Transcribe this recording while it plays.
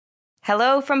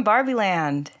Hello from Barbie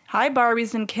Land. Hi,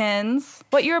 Barbies and Kens.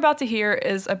 What you're about to hear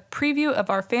is a preview of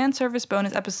our fan service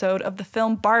bonus episode of the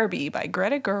film Barbie by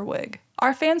Greta Gerwig.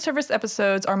 Our fan service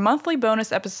episodes are monthly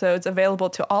bonus episodes available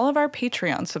to all of our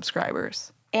Patreon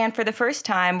subscribers. And for the first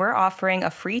time, we're offering a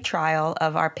free trial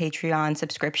of our Patreon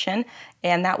subscription,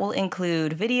 and that will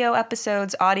include video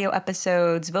episodes, audio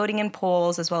episodes, voting in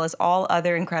polls, as well as all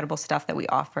other incredible stuff that we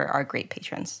offer our great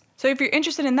patrons. So if you're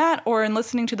interested in that or in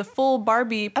listening to the full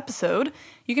Barbie episode,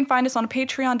 you can find us on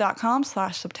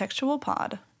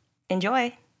patreon.com/subtextualpod.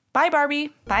 Enjoy. Bye, Barbie.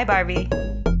 Bye, Barbie.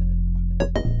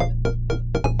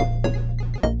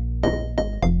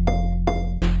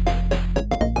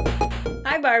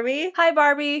 Hi, Barbie. Hi,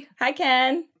 Barbie. Hi,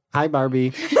 Ken. Hi,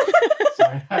 Barbie.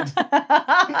 Sorry.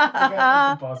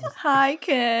 Hi,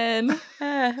 Ken.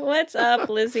 What's up,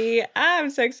 Lizzie?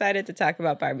 I'm so excited to talk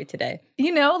about Barbie today.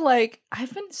 You know,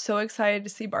 I've been so excited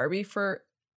to see Barbie for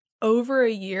over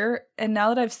a year, and now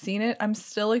that I've seen it, I'm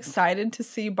still excited to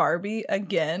see Barbie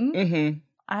again. Mm-hmm.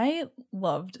 I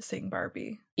loved seeing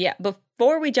Barbie. Yeah,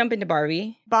 before we jump into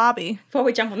Barbie, before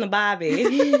we jump on the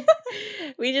Barbie,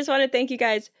 we just want to thank you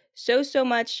guys so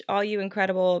much, all you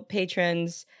incredible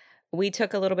patrons. We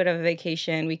took a little bit of a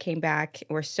vacation. We came back.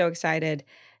 We're so excited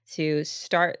to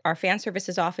start our fan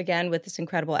services off again with this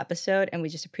incredible episode, and we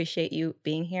just appreciate you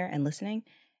being here and listening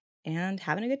and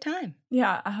having a good time.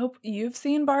 Yeah, I hope you've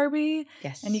seen Barbie.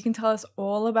 Yes. And you can tell us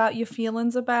all about your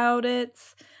feelings about it.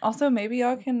 Also, maybe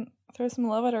y'all can throw some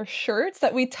love at our shirts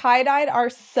that we tie-dyed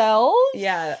ourselves.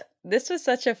 Yeah, this was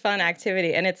such a fun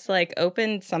activity, and it's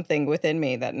opened something within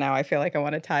me that now I feel like I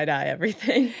want to tie-dye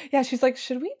everything. Yeah, she's like,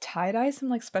 should we tie-dye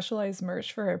some specialized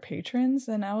merch for our patrons?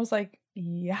 And I was like,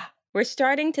 yeah. We're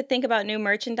starting to think about new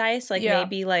merchandise,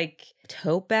 maybe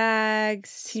tote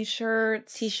bags,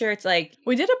 T-shirts.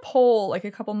 We did a poll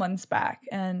a couple months back,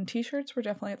 and T-shirts were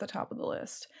definitely at the top of the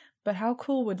list. But how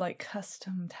cool would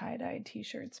custom tie-dyed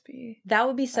T-shirts be? That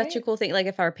would be such a cool thing.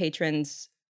 If our patrons,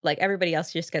 everybody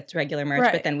else just gets regular merch,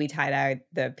 right, but then we tie-dye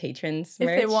the patrons merch.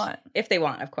 If they want. If they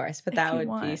want, of course. But that would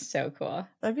be so cool.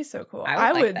 That'd be so cool.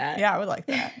 I would like that. Yeah, I would like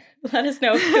that. Let us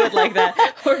know if you would like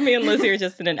that. Or me and Lizzie are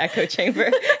just in an echo chamber.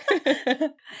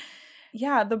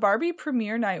 Yeah, the Barbie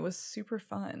premiere night was super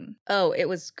fun. Oh, it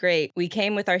was great. We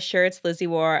came with our shirts. Lizzie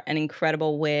wore an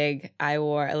incredible wig. I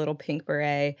wore a little pink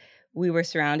beret. We were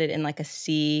surrounded in a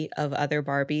sea of other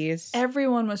Barbies.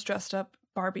 Everyone was dressed up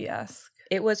Barbie-esque.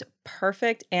 It was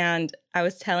perfect. And I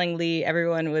was telling Lee,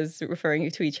 everyone was referring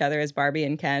to each other as Barbie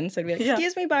and Ken. So I'd be like,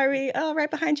 excuse me, Barbie. Oh,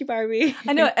 right behind you, Barbie.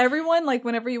 I know. Everyone,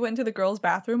 whenever you went into the girls'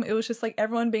 bathroom, it was just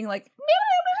everyone being like,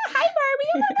 hi,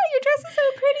 Barbie. Oh, your dress is so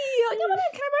pretty. Can I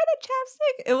borrow that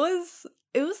chapstick?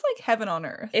 It was like heaven on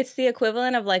earth. It's the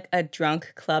equivalent of a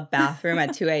drunk club bathroom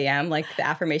at 2 a.m., the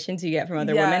affirmations you get from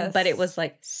other women. But it was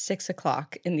 6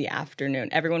 o'clock in the afternoon.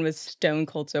 Everyone was stone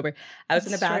cold sober. I was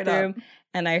in the bathroom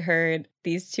and I heard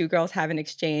these two girls have an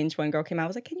exchange. One girl came out, I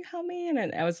was like, can you help me?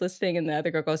 And I was listening and the other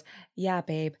girl goes, yeah,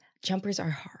 babe, jumpers are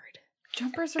hard.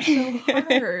 Jumpers are so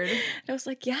hard. I was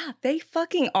like, yeah, they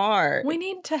fucking are. We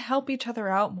need to help each other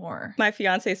out more. My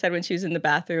fiance said when she was in the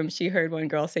bathroom, she heard one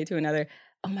girl say to another,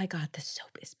 oh my God, the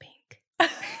soap is pink.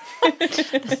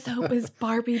 The soap is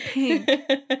Barbie pink.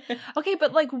 Okay,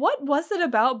 but what was it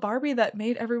about Barbie that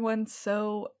made everyone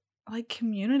so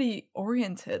community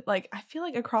oriented? I feel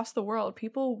across the world,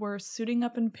 people were suiting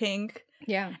up in pink.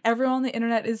 Yeah. Everyone on the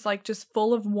internet is just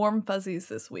full of warm fuzzies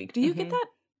this week. Do you get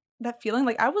that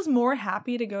feeling? I was more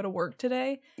happy to go to work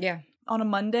today. Yeah. On a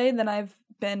Monday than I've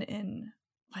been in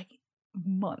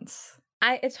months.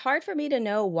 It's hard for me to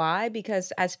know why,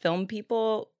 because as film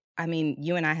people, I mean,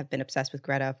 you and I have been obsessed with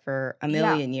Greta for a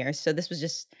million years. So this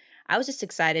was I was just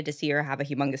excited to see her have a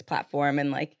humongous platform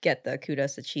and get the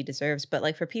kudos that she deserves.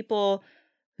 But for people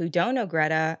who don't know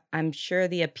Greta, I'm sure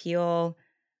the appeal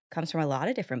comes from a lot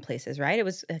of different places, right? It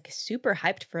was super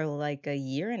hyped for a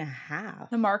year and a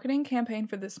half. The marketing campaign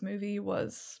for this movie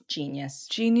was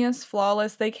genius,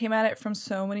 flawless. They came at it from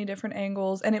so many different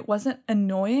angles, and it wasn't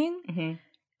annoying. Mm-hmm.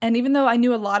 And even though I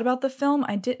knew a lot about the film,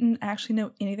 I didn't actually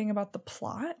know anything about the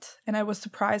plot. And I was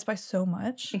surprised by so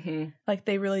much. Mm-hmm.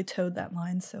 They really towed that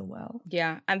line so well.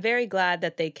 Yeah. I'm very glad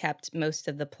that they kept most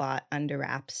of the plot under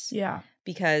wraps. Yeah.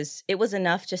 Because it was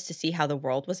enough just to see how the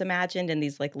world was imagined in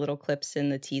these little clips in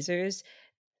the teasers.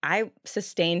 I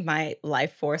sustained my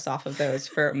life force off of those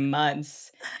for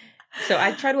months. So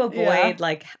I try to avoid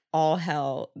all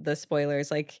hell, the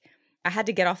spoilers. I had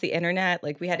to get off the internet.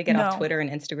 Like, we had to get off Twitter and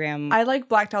Instagram. I, like,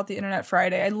 blacked out the internet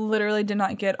Friday. I literally did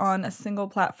not get on a single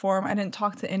platform. I didn't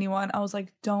talk to anyone. I was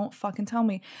like, don't fucking tell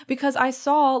me. Because I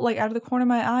saw, like, out of the corner of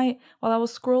my eye while I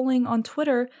was scrolling on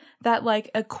Twitter that,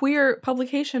 like, a queer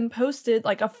publication posted,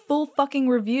 like, a full fucking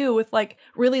review with, like,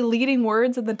 really leading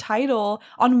words in the title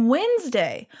on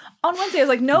Wednesday. On Wednesday, I was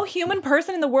like, no human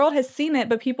person in the world has seen it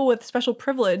but people with special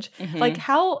privilege. Like,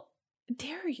 how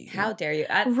dare you? How dare you?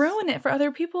 Ruin it for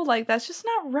other people. Like, that's just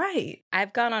not right.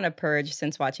 I've gone on a purge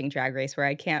since watching Drag Race where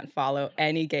I can't follow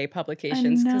any gay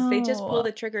publications because they just pull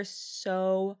the trigger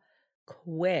so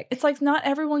quick. It's like not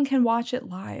everyone can watch it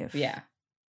live. Yeah.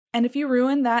 And if you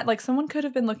ruin that, like, someone could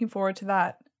have been looking forward to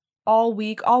that all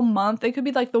week, all month. They could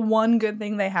be like the one good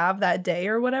thing they have that day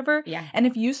or whatever. Yeah. And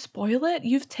if you spoil it,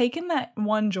 you've taken that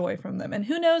one joy from them. And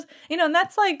who knows, and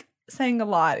that's like saying a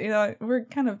lot. We're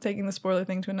kind of taking the spoiler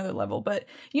thing to another level, but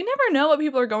you never know what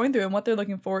people are going through and what they're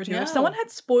looking forward to. No. If someone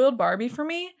had spoiled Barbie for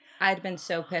me, I'd been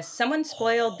so pissed. Someone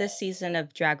spoiled this season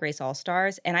of Drag Race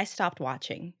All-Stars and I stopped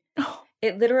watching.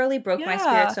 It literally broke my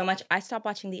spirit so much. I stopped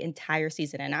watching the entire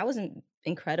season and I wasn't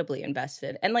incredibly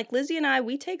invested. And like Lizzie and I,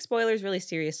 we take spoilers really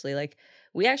seriously. Like,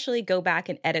 we actually go back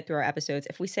and edit through our episodes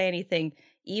if we say anything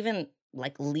even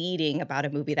like leading about a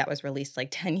movie that was released like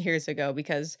 10 years ago,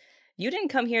 because you didn't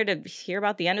come here to hear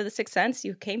about the end of The Sixth Sense.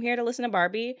 You came here to listen to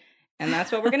Barbie, and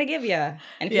that's what we're going to give you. And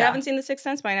if you haven't seen The Sixth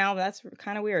Sense by now, that's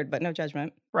kind of weird, but no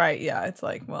judgment. Right, yeah. It's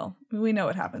like, well, we know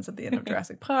what happens at the end of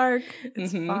Jurassic Park.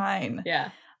 It's fine. Yeah.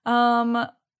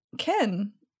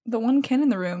 Ken, the one Ken in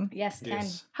the room. Yes, Ken.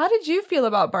 Yes. How did you feel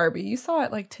about Barbie? You saw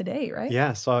it like today, right? Yeah,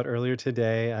 I saw it earlier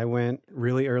today. I went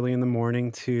really early in the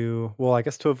morning to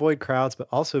avoid crowds, but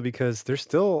also because there's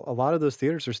still a lot of those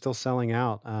theaters are still selling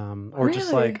out. Or really?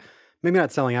 Just like, maybe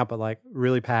not selling out, but like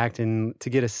really packed, and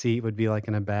to get a seat would be like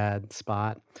in a bad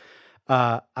spot.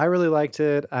 I really liked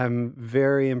it. I'm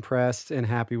very impressed and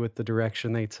happy with the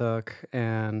direction they took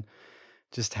and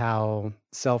just how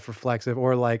self-reflexive,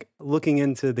 or like looking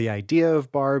into the idea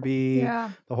of Barbie,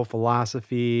 the whole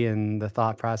philosophy and the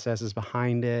thought processes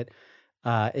behind it.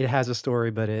 It has a story,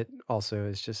 but it also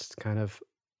is just kind of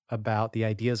about the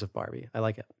ideas of Barbie. I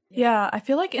like it. Yeah, I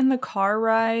feel like in the car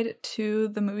ride to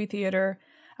the movie theater,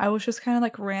 I was just kind of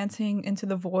like ranting into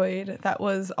the void that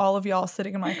was all of y'all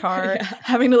sitting in my car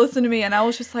having to listen to me. And I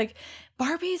was just like,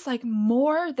 Barbie's like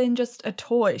more than just a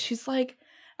toy. She's like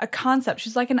a concept.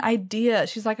 She's like an idea.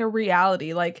 She's like a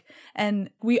reality. Like, and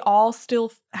we all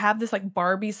still have this like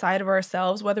Barbie side of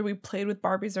ourselves, whether we played with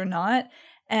Barbies or not.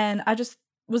 And I just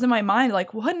was in my mind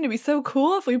like, wouldn't it be so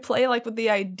cool if we play like with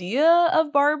the idea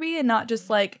of Barbie and not just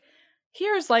like,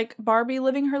 here's like Barbie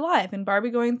living her life and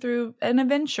Barbie going through an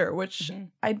adventure, which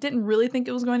I didn't really think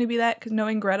it was going to be that, because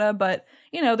knowing Greta, but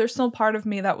there's still part of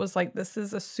me that was like, this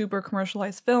is a super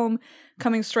commercialized film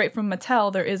coming straight from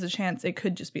Mattel. There is a chance it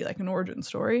could just be like an origin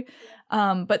story.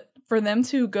 But for them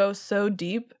to go so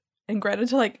deep and Greta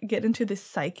to like get into this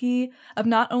psyche of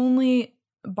not only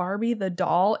Barbie the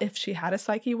doll, if she had a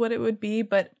psyche, what it would be,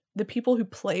 but the people who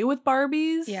play with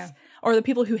Barbies or the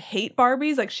people who hate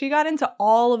Barbies. Like, she got into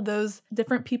all of those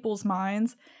different people's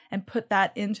minds and put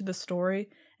that into the story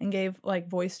and gave like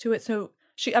voice to it. So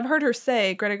I've heard her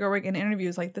say, Greta Gerwig, in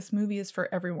interviews, like, this movie is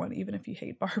for everyone, even if you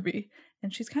hate Barbie.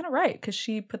 And she's kind of right, because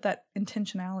she put that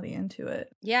intentionality into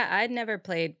it. Yeah, I'd never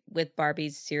played with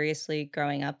Barbies seriously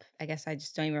growing up. I guess I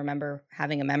just don't even remember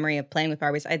having a memory of playing with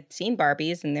Barbies. I'd seen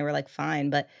Barbies and they were like fine,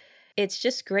 but it's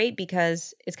just great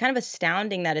because it's kind of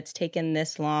astounding that it's taken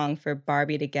this long for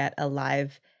Barbie to get a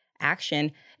live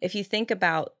action. If you think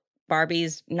about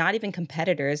Barbie's not even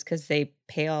competitors, because they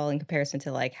pale in comparison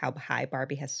to like how high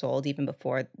Barbie has sold even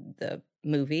before the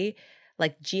movie,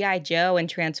 like G.I. Joe and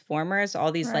Transformers,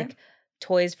 all these like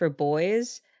toys for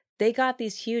boys, they got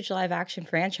these huge live action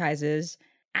franchises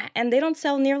and they don't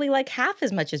sell nearly like half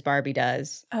as much as Barbie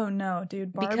does. Oh no,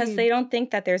 dude. Barbie... Because they don't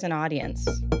think that there's an audience.